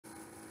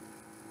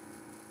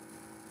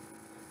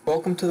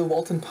Welcome to the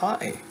Walton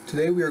Pi.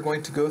 Today we are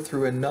going to go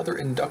through another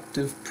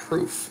inductive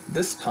proof.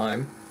 This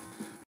time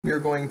we are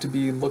going to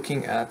be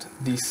looking at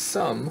the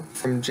sum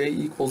from j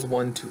equals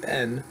 1 to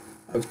n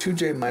of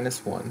 2j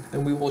minus 1,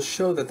 and we will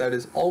show that that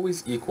is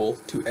always equal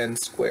to n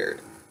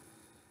squared.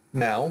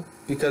 Now,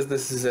 because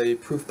this is a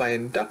proof by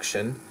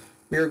induction,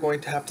 we are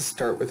going to have to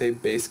start with a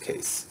base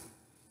case.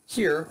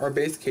 Here, our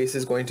base case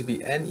is going to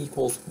be n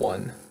equals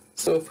 1.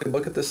 So if we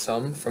look at the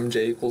sum from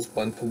j equals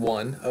 1 to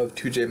 1 of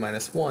 2j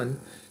minus 1,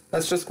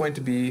 that's just going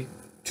to be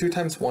 2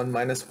 times 1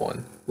 minus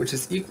 1, which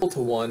is equal to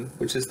 1,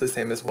 which is the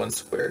same as 1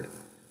 squared.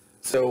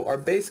 So our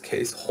base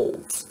case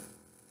holds.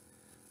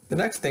 The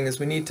next thing is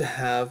we need to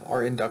have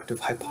our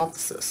inductive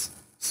hypothesis.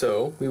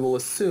 So we will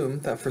assume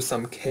that for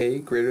some k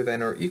greater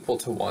than or equal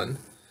to 1,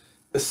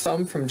 the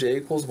sum from j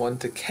equals 1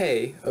 to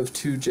k of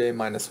 2j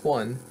minus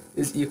 1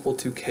 is equal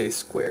to k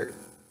squared.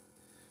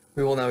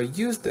 We will now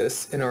use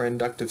this in our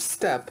inductive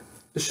step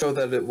to show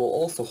that it will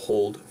also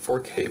hold for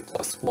k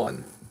plus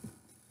 1.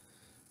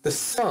 The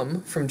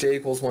sum from j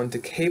equals 1 to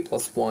k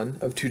plus 1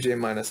 of 2j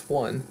minus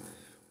 1,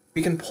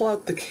 we can pull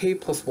out the k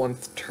plus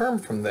 1th term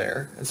from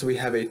there, and so we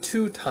have a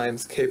 2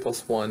 times k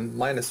plus 1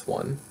 minus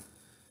 1,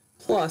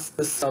 plus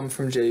the sum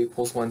from j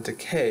equals 1 to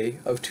k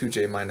of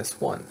 2j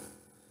minus 1.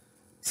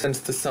 Since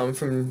the sum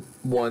from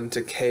 1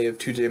 to k of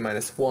 2j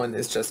minus 1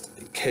 is just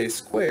k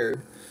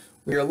squared,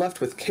 we are left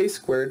with k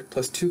squared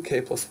plus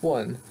 2k plus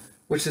 1,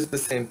 which is the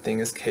same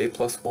thing as k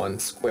plus 1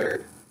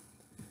 squared.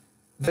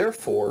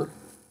 Therefore,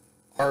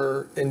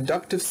 our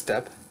inductive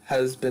step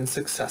has been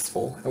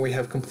successful, and we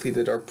have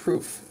completed our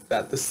proof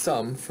that the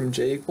sum from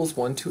j equals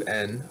 1 to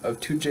n of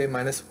 2j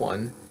minus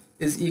 1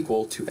 is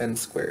equal to n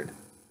squared.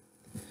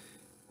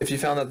 If you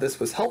found that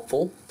this was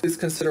helpful, please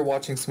consider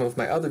watching some of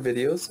my other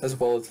videos, as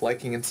well as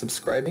liking and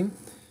subscribing.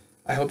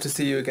 I hope to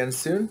see you again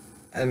soon,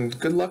 and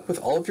good luck with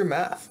all of your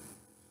math!